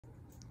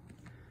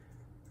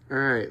All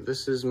right,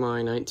 this is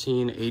my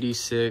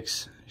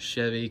 1986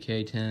 Chevy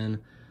K10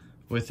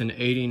 with an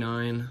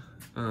 89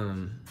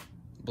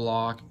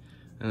 block,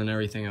 and then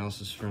everything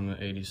else is from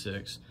the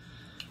 86.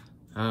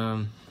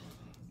 I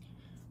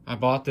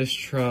bought this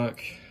truck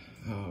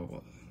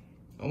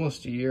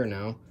almost a year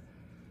now,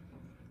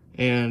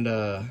 and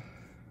a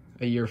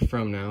year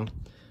from now,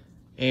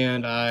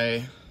 and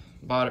I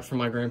bought it from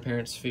my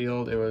grandparents'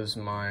 field. It was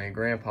my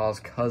grandpa's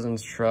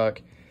cousin's truck.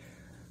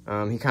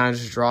 He kind of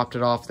just dropped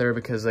it off there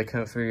because they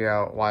couldn't figure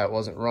out why it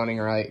wasn't running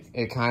right.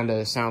 It kind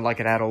of sounded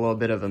like it had a little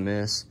bit of a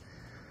miss.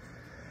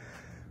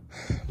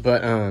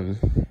 But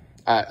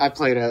I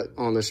played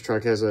on this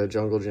truck as a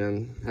jungle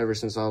gym ever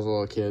since I was a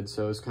little kid,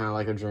 so it's kind of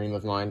like a dream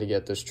of mine to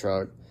get this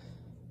truck.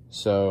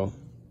 So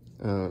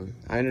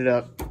I ended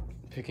up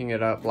picking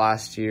it up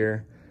last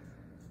year.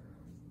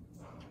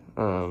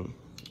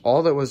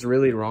 All that was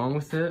really wrong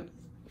with it,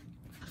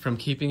 from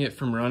keeping it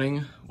from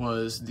running,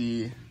 was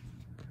the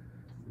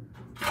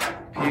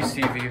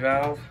PCV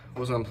valve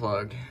was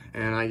unplugged,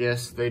 and I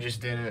guess they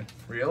just didn't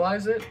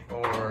realize it,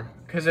 or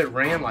because it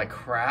ran like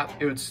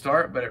crap. It would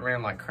start, but it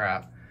ran like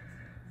crap.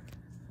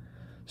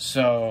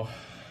 So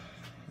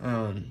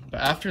but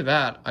after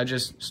that, I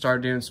just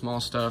started doing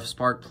small stuff: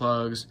 spark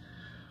plugs,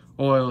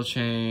 oil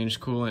change,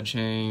 coolant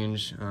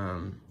change,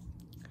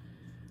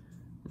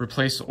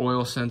 replace the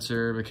oil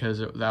sensor because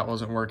that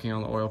wasn't working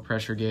on the oil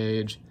pressure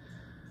gauge,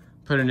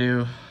 put a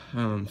new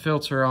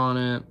filter on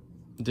it,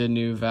 did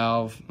new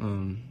valve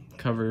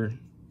cover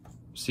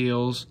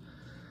seals,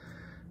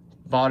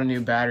 bought a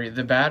new battery.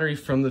 The battery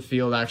from the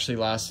field actually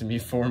lasted me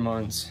 4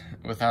 months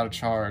without a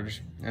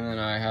charge, and then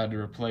I had to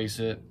replace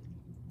it.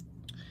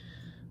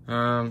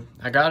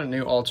 I got a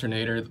new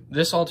alternator.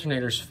 This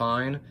alternator's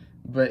fine,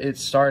 but it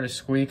started to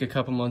squeak a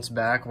couple months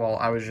back while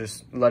I was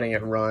just letting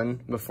it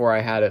run before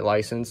I had it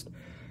licensed.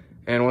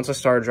 And once I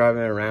started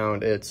driving it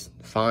around, it's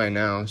fine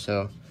now.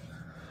 So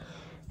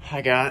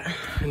I got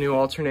a new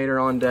alternator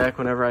on deck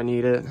whenever I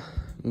need it.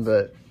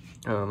 But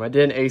I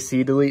did an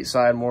AC delete,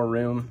 so I had more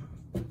room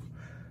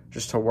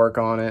just to work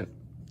on it.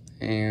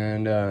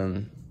 And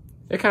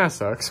it kind of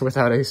sucks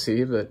without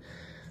AC, but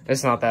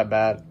it's not that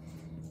bad.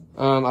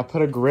 I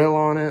put a grill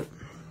on it,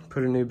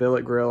 put a new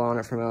billet grill on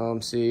it from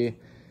LMC.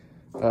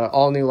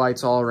 All new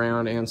lights all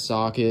around and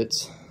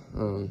sockets,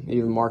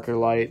 even marker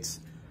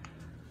lights.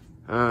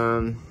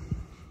 I'm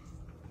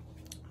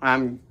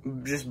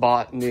just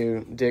bought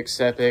new Dick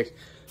Sepik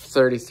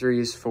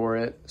 33s for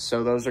it,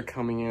 so those are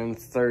coming in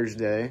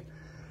Thursday.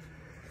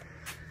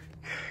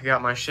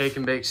 Got my shake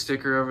and bake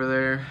sticker over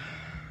there.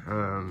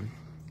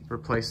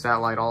 Replaced that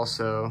light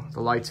also. The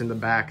light's in the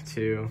back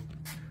too.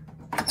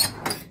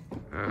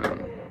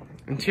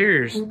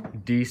 Interior's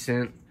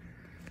decent.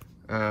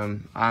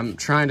 I'm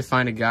trying to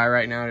find a guy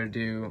right now to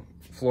do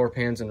floor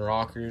pans and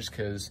rockers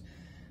because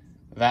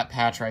that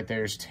patch right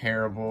there is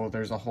terrible.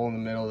 There's a hole in the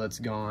middle that's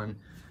gone.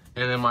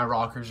 And then my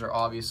rockers are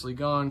obviously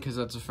gone because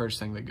that's the first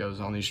thing that goes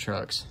on these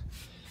trucks.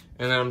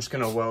 And then I'm just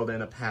gonna weld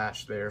in a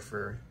patch there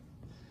for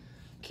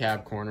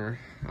cab corner.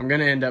 I'm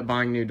gonna end up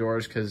buying new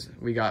doors because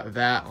we got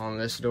that on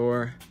this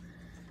door.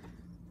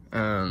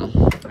 And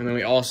then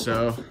we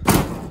also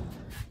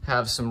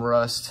have some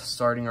rust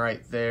starting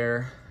right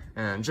there,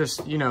 and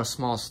just, you know,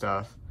 small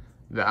stuff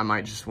that I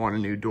might just want a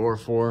new door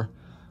for.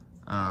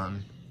 But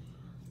on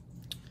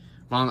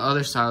the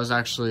other side, I was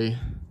actually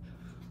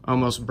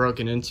almost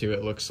broken into,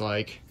 it looks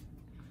like.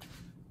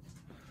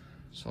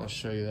 So I'll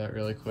show you that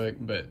really quick,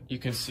 but you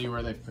can see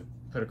where they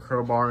put a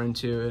crowbar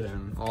into it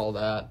and all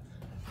that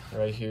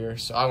right here.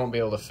 So I won't be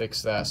able to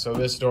fix that. So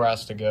this door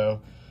has to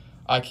go.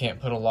 I can't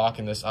put a lock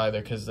in this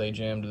either because they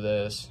jammed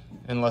this,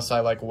 unless I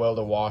like weld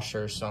a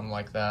washer or something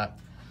like that.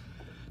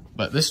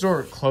 But this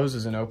door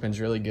closes and opens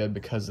really good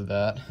because of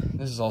that.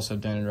 This is also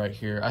dented right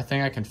here. I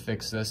think I can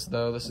fix this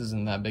though. This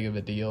isn't that big of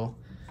a deal.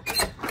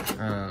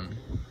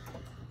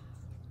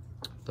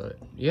 But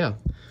yeah,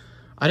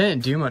 I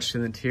didn't do much to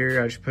the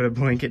interior. I just put a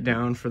blanket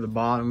down for the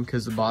bottom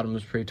because the bottom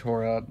was pretty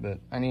tore up. But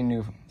I need a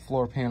new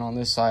floor pan on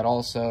this side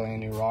also,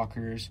 and new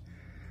rockers.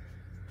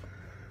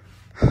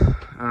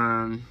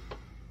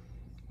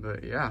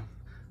 But yeah,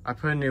 I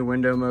put a new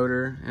window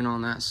motor in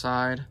on that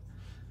side.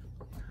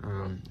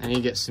 I need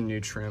to get some new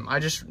trim. I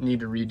just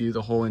need to redo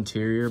the whole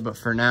interior, but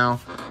for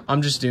now,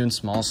 I'm just doing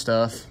small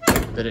stuff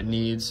that it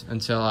needs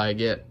until I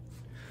get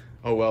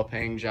a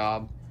well-paying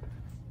job.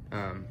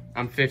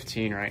 I'm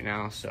 15 right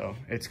now, so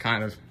it's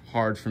kind of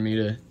hard for me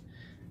to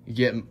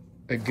get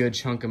a good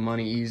chunk of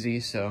money easy,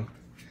 so.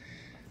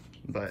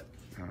 But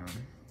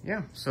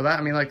yeah, so that,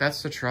 I mean, like,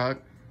 that's the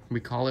truck.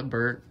 We call it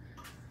Bert.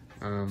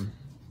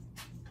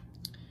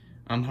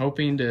 I'm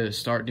hoping to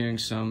start doing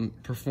some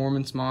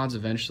performance mods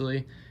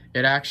eventually.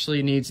 It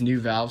actually needs new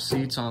valve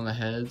seats on the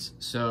heads,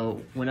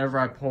 so whenever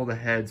I pull the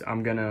heads,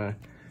 I'm gonna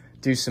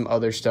do some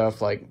other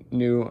stuff, like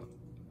new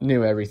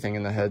everything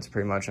in the heads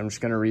pretty much. I'm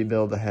just gonna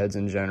rebuild the heads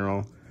in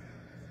general.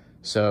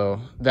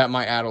 So that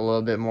might add a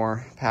little bit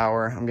more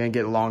power. I'm gonna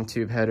get long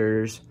tube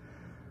headers.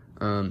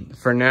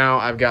 For now,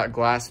 I've got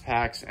glass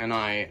packs, and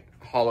I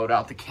hollowed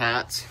out the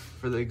cats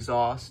for the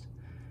exhaust.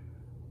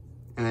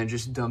 and then it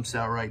just dumps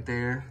out right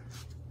there.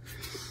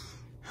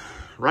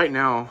 Right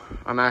now,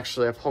 I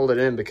pulled it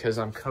in because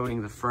I'm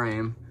coating the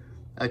frame.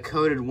 I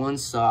coated one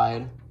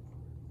side.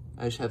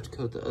 I just have to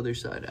coat the other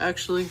side.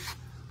 Actually,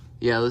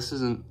 yeah,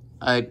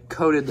 I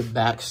coated the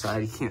back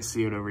side. You can't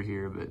see it over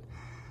here, but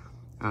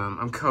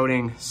I'm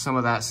coating some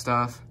of that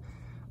stuff.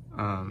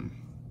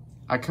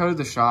 I coated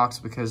the shocks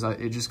because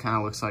it just kind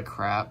of looks like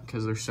crap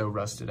because they're so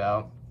rusted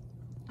out.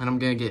 And I'm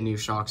gonna get new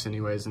shocks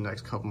anyways in the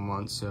next couple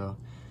months, so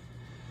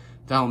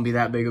that won't be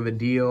that big of a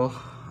deal.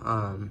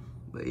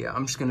 But yeah,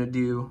 I'm just gonna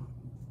do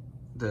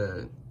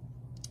the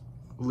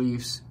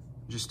leaves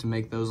just to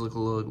make those look a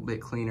little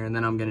bit cleaner, and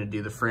then I'm gonna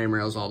do the frame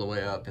rails all the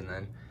way up, and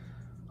then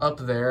up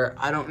there,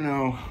 I don't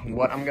know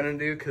what I'm gonna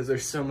do because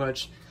there's so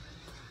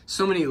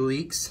many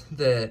leaks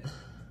that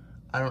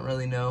I don't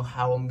really know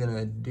how I'm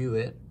gonna do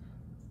it,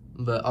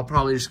 but I'll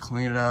probably just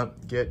clean it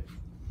up, get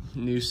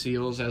new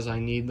seals as I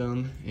need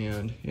them,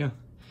 and yeah.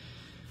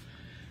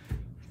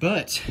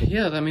 But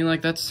yeah, I mean,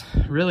 like, that's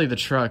really the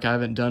truck. I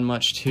haven't done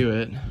much to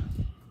it.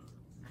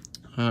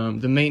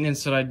 The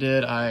maintenance that I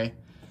did, I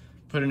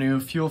put a new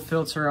fuel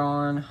filter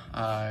on.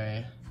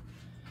 I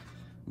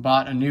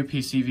bought a new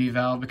PCV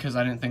valve because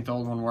I didn't think the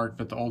old one worked,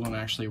 but the old one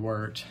actually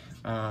worked.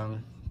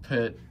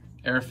 Put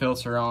air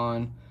filter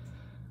on,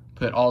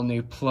 put all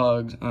new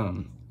plugs,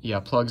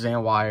 plugs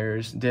and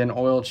wires. Did an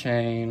oil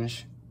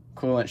change,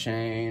 coolant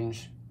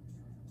change.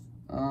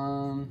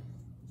 I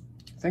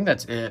think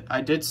that's it.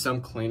 I did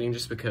some cleaning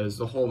just because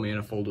the whole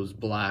manifold was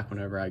black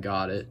whenever I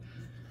got it.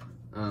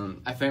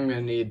 I think I'm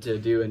gonna need to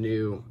do a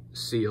new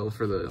seal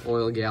for the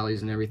oil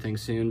galleys and everything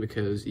soon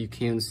because you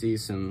can see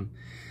some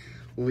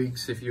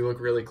leaks if you look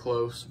really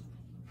close.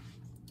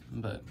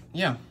 But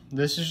yeah,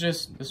 this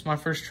is my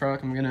first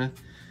truck. I'm gonna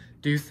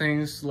do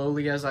things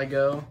slowly as I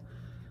go,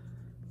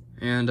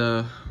 and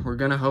we're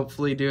gonna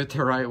hopefully do it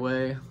the right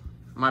way.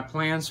 My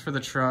plans for the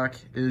truck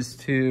is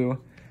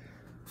to,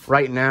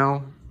 right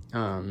now,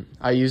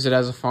 I use it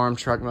as a farm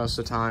truck most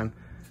of the time,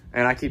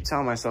 and I keep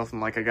telling myself,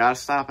 I'm like, I gotta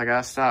stop,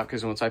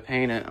 because once I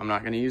paint it, I'm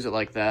not gonna use it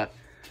like that.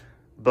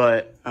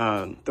 But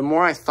the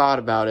more I thought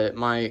about it,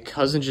 my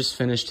cousin just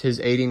finished his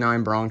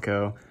 '89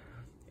 Bronco,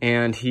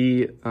 and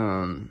he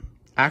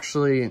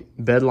actually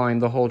bedlined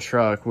the whole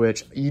truck,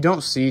 which you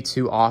don't see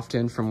too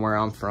often from where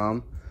I'm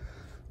from.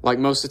 Like,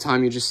 most of the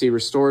time you just see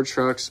restored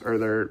trucks or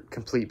they're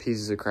complete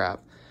pieces of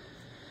crap.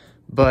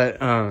 But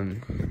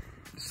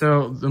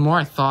so the more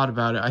I thought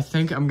about it, I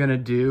think I'm gonna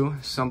do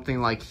something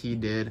like he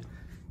did.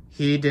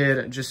 He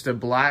did just a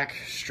black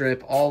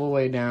strip all the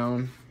way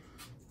down,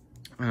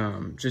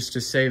 just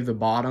to save the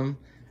bottom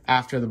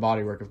after the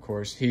bodywork, of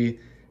course. He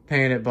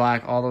painted it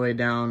black all the way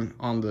down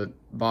on the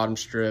bottom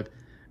strip,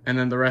 and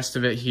then the rest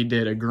of it he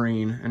did a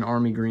green, an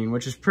army green,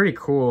 which is pretty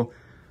cool.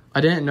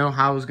 I didn't know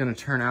how it was gonna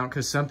turn out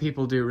because some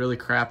people do it really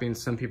crappy and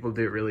some people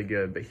do it really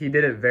good, but he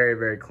did it very,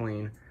 very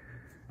clean.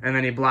 And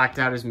then he blacked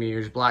out his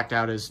mirrors, blacked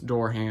out his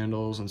door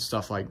handles and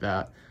stuff like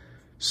that.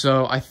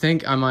 So I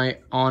think I might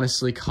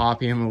honestly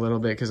copy him a little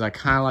bit because I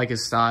kind of like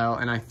his style.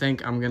 And I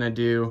think I'm going to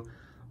do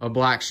a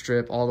black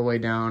strip all the way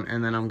down,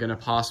 and then I'm going to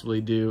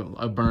possibly do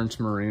a burnt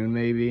maroon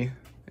maybe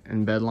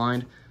and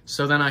bedlined.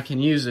 So then I can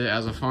use it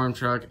as a farm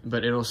truck,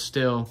 but it'll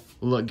still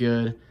look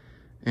good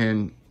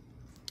and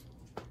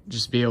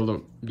just be able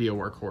to be a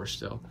workhorse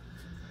still.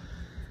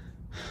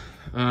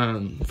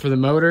 For the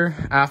motor,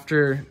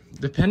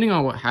 depending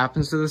on what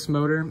happens to this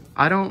motor,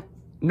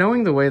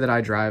 knowing the way that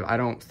I drive, I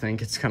don't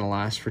think it's gonna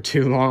last for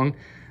too long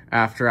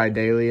after I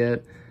daily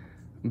it.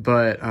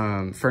 But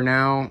for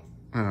now,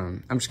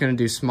 I'm just gonna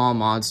do small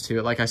mods to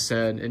it. Like I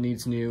said, it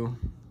needs new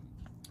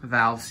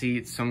valve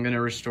seats, so I'm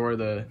gonna build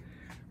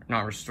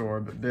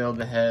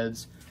the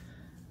heads.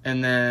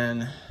 And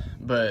then,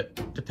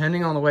 but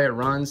depending on the way it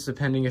runs,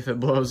 depending if it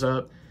blows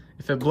up,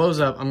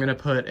 I'm gonna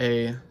put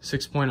a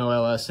 6.0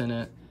 LS in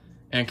it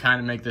and kind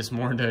of make this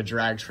more into a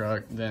drag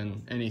truck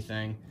than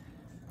anything.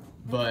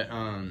 But,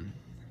 and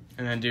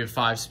then do a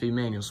 5-speed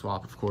manual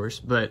swap, of course.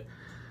 But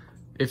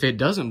if it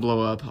doesn't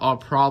blow up, I'll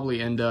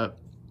probably end up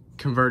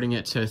converting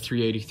it to a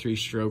 383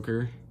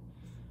 stroker.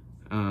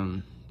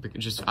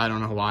 I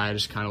don't know why, I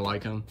just kind of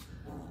like them.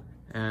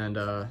 And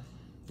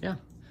yeah.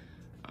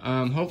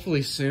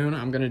 Hopefully soon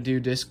I'm gonna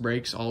do disc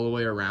brakes all the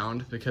way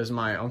around because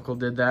my uncle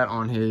did that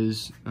on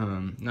his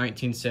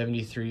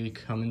 1973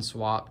 Cummins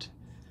swapped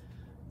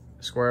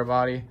square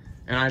body,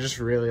 and I just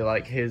really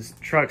like his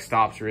truck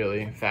stops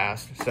really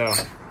fast, so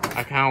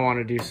I kind of want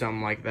to do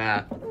something like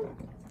that.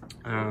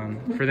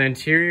 For the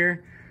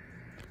interior,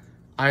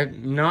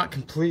 I'm not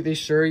completely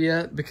sure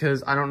yet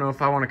because I don't know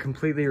if I want to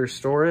completely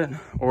restore it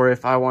or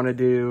if I want to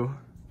do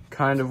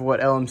kind of what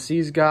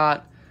LMC's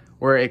got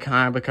where it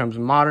kind of becomes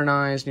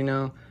modernized, you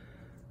know.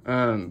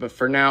 But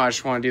for now, I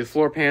just want to do the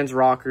floor pans,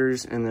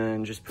 rockers, and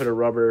then just put a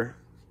rubber,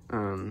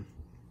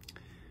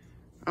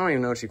 I don't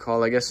even know what you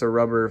call it. I guess a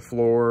rubber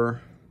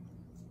floor,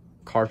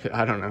 carpet,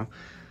 I don't know.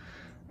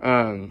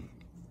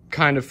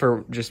 Kind of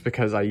for just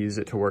because I use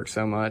it to work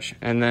so much.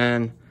 And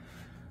then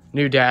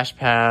new dash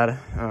pad,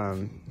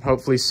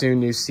 hopefully soon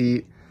new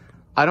seat.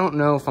 I don't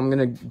know if I'm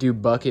gonna do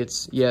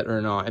buckets yet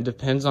or not. It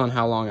depends on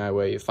how long I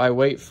wait. If I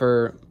wait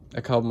for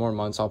a couple more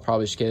months, I'll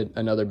probably just get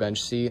another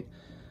bench seat.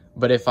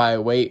 But if I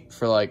wait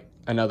for like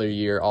another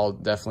year, I'll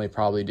definitely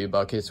probably do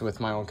buckets with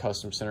my own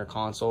custom center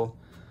console.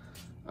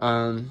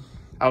 I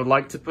would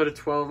like to put a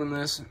 12 in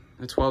this,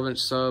 a 12-inch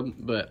sub,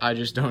 but I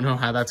just don't know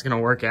how that's gonna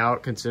work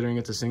out considering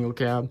it's a single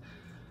cab.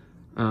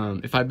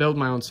 If I build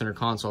my own center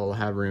console, I'll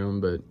have room,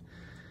 but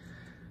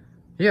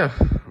yeah,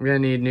 we're gonna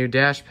need new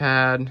dash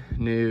pad,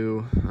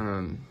 new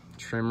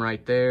trim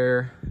right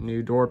there,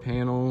 new door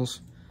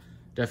panels,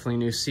 definitely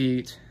new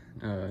seat,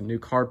 new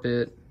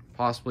carpet,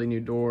 possibly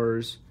new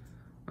doors.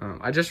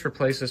 I just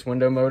replaced this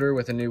window motor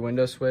with a new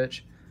window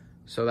switch,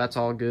 so that's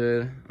all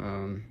good.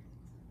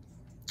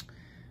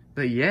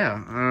 But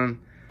yeah,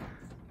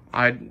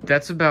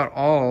 that's about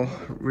all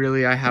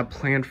really I have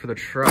planned for the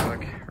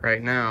truck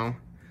right now.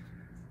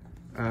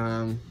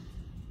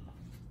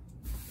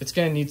 It's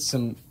gonna need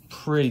some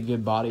pretty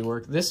good body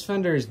work. This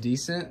fender is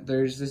decent.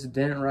 There's this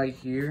dent right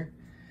here,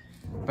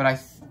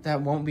 but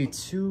that won't be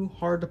too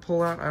hard to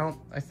pull out,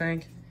 I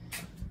think.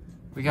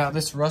 We got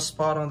this rust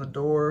spot on the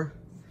door.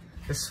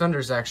 This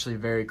fender's actually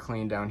very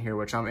clean down here,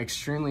 which I'm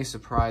extremely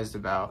surprised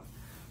about.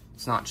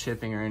 It's not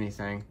chipping or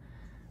anything,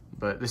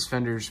 but this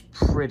fender's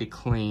pretty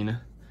clean.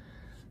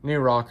 New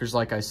rockers,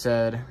 like I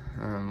said,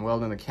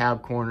 welding the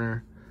cab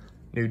corner,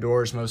 new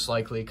doors most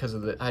likely because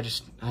of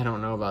I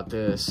don't know about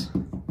this.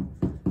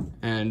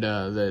 And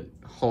the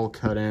hole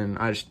cut in,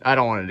 I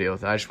don't want to deal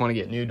with it. I just want to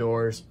get new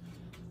doors.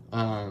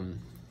 And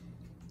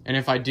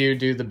if I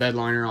do the bed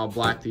liner, I'll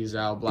black these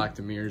out, black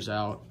the mirrors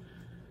out.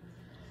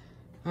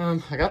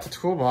 I got the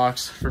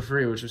toolbox for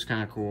free, which was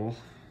kind of cool.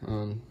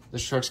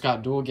 This truck's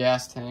got dual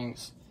gas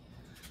tanks.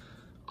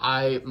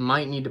 I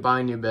might need to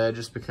buy a new bed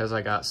just because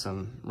I got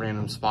some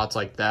random spots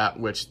like that,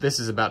 which this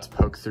is about to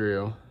poke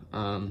through.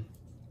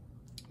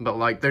 But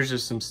like, there's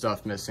just some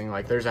stuff missing.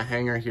 Like there's a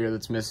hanger here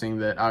that's missing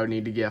that I would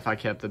need to get if I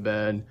kept the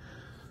bed.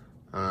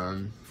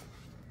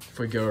 If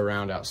we go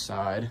around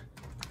outside,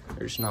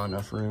 there's not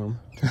enough room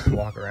to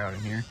walk around in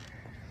here.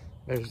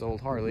 There's the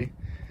old Harley.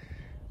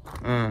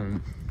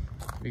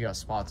 We got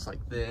spots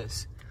like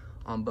this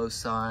on both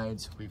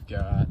sides. We've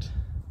got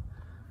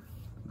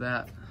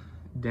that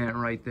dent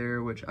right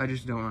there, which I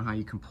just don't know how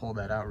you can pull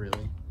that out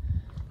really.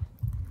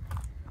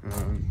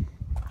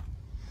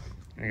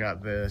 I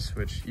got this,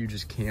 which you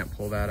just can't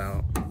pull that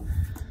out.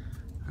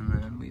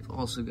 And then we've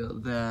also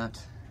got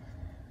that,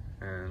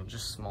 and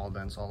just small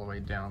dents all the way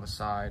down the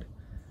side.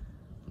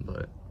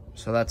 But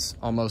so that's,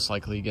 I'll most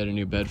likely get a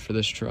new bed for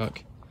this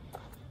truck.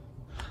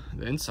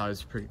 The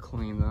inside's pretty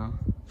clean though,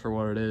 for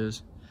what it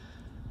is.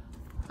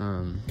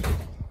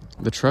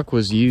 The truck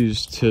was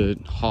used to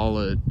haul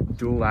a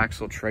dual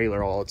axle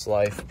trailer all its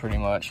life, pretty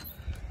much.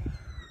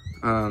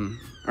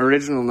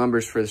 Original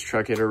numbers for this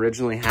truck, it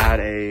originally had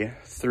a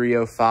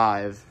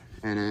 305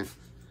 in it.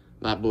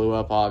 That blew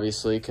up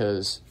obviously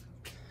because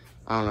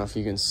I don't know if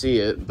you can see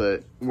it,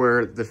 but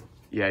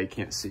yeah, you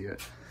can't see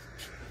it.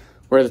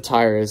 Where the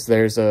tire is,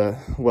 there's a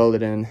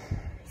welded in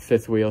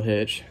fifth wheel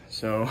hitch.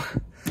 So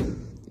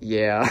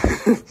yeah.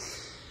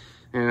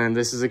 And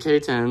this is a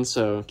K10,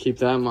 so keep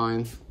that in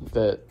mind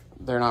that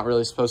they're not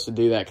really supposed to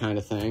do that kind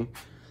of thing.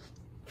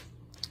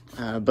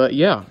 But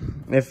yeah,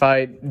 if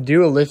I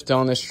do a lift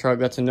on this truck,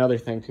 that's another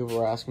thing people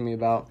were asking me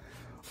about.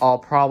 I'll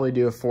probably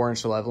do a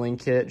 4-inch leveling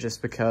kit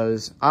just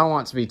because I don't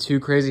want it to be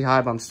too crazy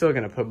high, but I'm still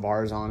going to put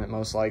bars on it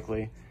most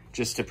likely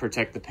just to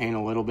protect the paint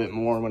a little bit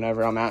more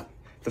whenever I'm at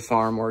the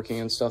farm working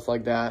and stuff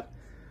like that.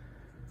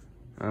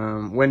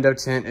 Window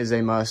tint is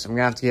a must. I'm going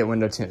to have to get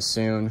window tint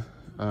soon.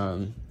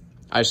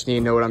 I just need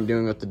to know what I'm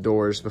doing with the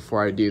doors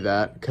before I do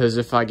that, because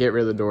if I get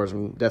rid of the doors,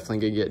 I'm definitely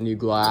going to get new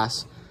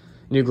glass,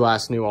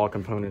 new all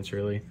components,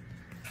 really.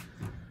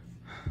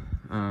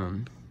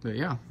 But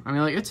yeah, I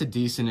mean, like, it's a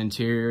decent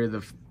interior.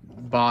 The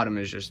bottom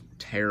is just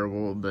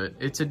terrible, but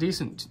it's a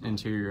decent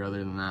interior other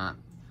than that.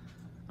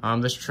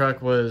 This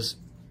truck was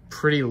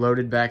pretty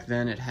loaded back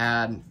then. It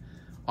had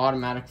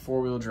automatic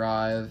 4-wheel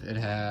drive. It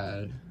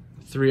had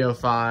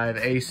 305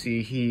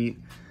 AC heat.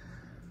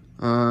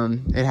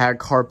 It had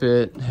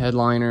carpet,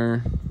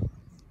 headliner,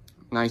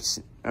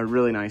 a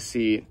really nice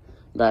seat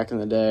back in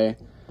the day.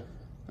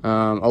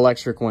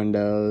 Electric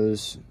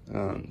windows,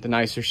 the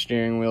nicer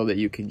steering wheel that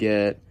you could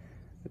get.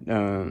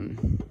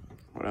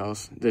 What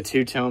else? The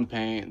two-tone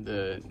paint,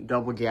 the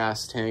double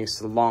gas tanks,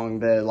 the long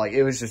bed. Like,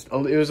 it was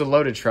a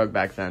loaded truck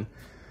back then.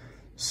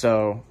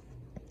 So,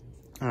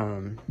 I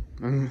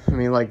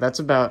mean, like, that's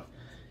about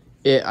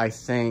it, I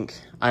think.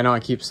 I know I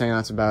keep saying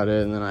that's about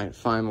it, and then I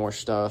find more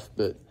stuff,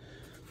 but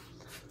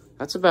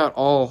that's about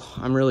all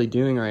I'm really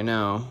doing right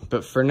now.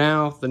 But for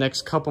now, the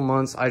next couple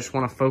months, I just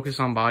want to focus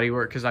on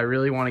bodywork because I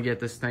really want to get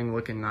this thing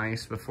looking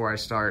nice before I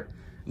start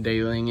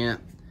dailying it.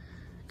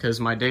 Because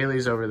my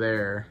daily's over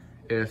there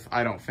if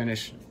I don't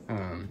finish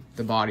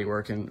the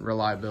bodywork and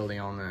reliability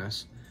on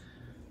this.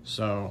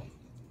 So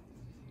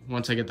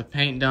once I get the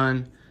paint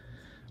done,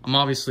 I'm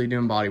obviously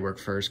doing bodywork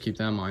first. Keep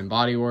that in mind.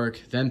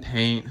 Bodywork, then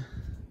paint.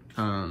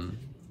 And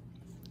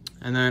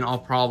then I'll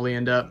probably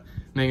end up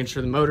making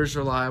sure the motor's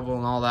reliable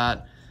and all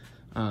that.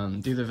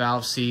 Do the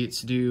valve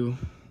seats, do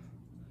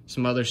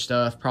some other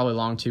stuff, probably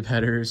long tube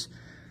headers.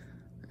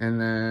 And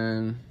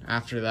then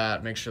after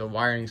that, make sure the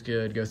wiring's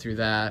good, go through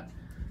that,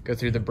 go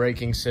through the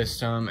braking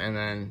system, and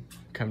then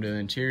come to the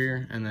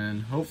interior. And then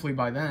hopefully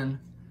by then,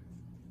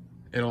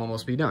 it'll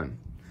almost be done.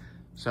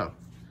 So,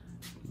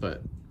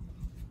 but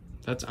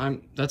that's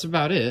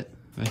about it,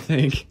 I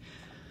think.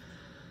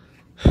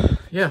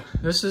 Yeah,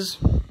 this is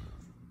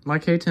my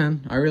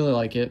K10. I really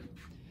like it.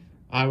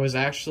 I was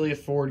actually a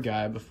Ford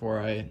guy before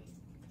I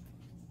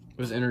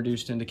was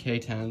introduced into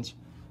K10s.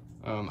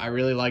 I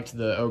really liked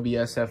the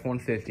OBS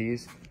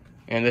F-150s,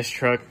 and this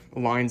truck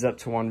lines up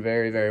to one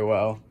very, very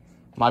well.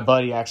 My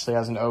buddy actually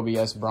has an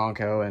OBS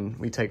Bronco, and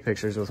we take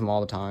pictures with him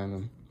all the time.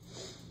 And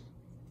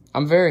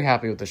I'm very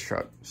happy with this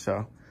truck.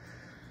 So,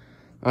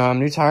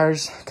 new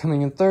tires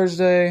coming in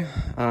Thursday.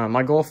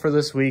 My goal for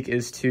this week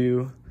is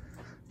to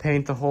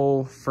paint the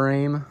whole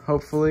frame,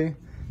 hopefully,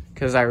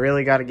 because I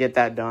really got to get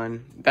that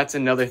done. That's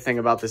another thing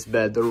about this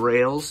bed. The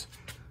rails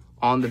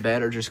on the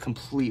bed are just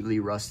completely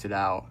rusted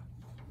out.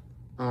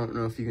 I don't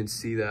know if you can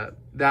see that.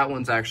 That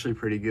one's actually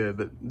pretty good,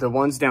 but the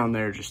ones down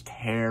there are just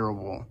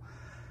terrible.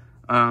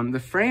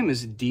 The frame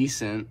is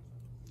decent.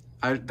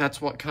 That's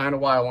kind of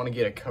why I want to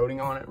get a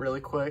coating on it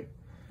really quick,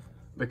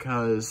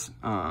 because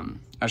I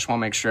just want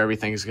to make sure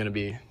everything's going to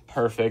be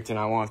perfect and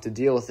I won't have to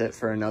deal with it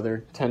for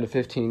another 10 to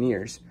 15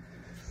 years.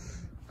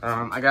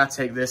 I got to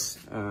take this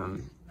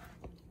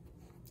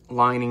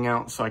lining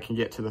out so I can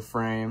get to the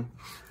frame.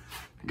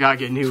 Got to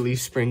get new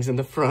leaf springs in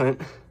the front.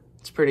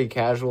 It's pretty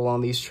casual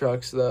on these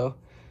trucks though.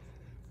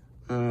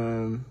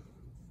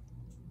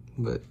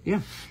 But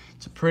yeah,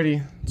 it's a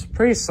pretty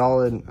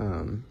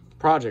solid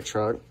project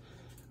truck.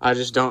 I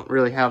just don't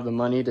really have the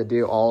money to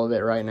do all of it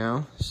right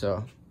now,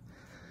 so.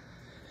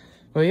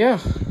 But yeah,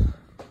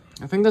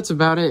 I think that's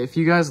about it. If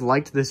you guys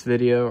liked this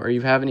video or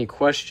you have any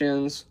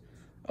questions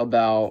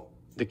about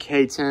the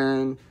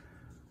K10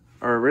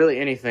 or really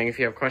anything, if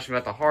you have a question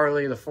about the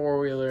Harley, the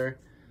four-wheeler,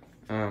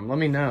 let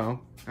me know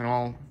and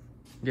I'll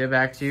get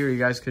back to you. Or you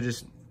guys could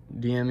just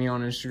DM me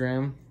on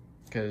Instagram,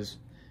 because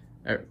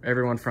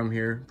everyone from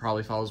here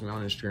probably follows me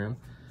on Instagram.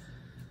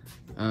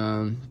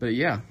 But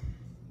yeah,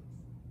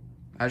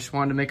 I just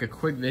wanted to make a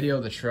quick video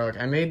of the truck.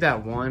 I made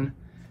that one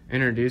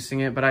introducing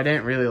it, but I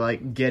didn't really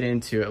like get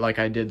into it like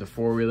I did the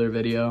four-wheeler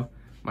video,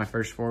 my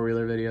first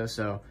four-wheeler video.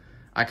 So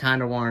I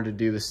kind of wanted to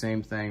do the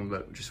same thing,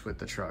 but just with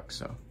the truck.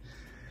 So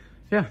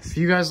yeah, if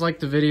you guys liked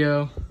the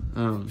video,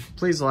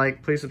 please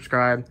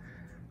subscribe.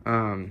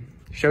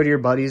 Show to your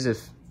buddies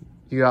if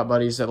you got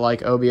buddies that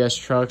like OBS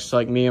trucks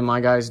like me and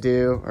my guys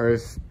do, or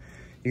if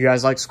you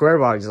guys like square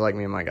bodies like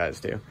me and my guys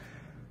do.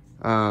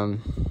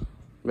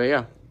 But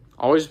yeah,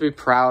 always be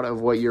proud of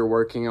what you're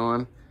working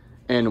on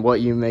and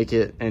what you make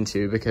it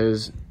into,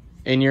 because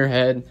in your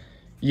head,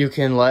 you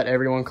can let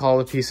everyone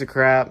call it a piece of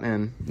crap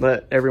and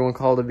let everyone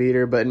call it a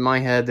beater. But in my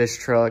head, this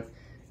truck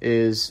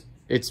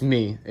it's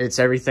me. It's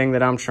everything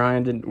that I'm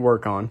trying to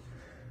work on.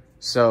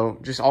 So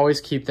just always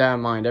keep that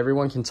in mind.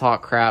 Everyone can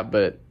talk crap,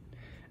 but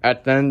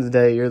at the end of the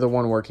day, you're the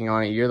one working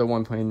on it. You're the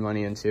one putting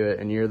money into it,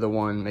 and you're the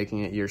one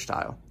making it your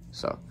style.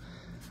 So,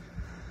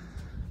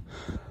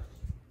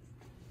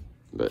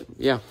 but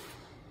yeah,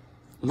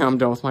 now I'm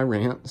done with my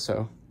rant.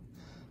 So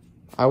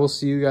I will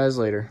see you guys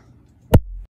later.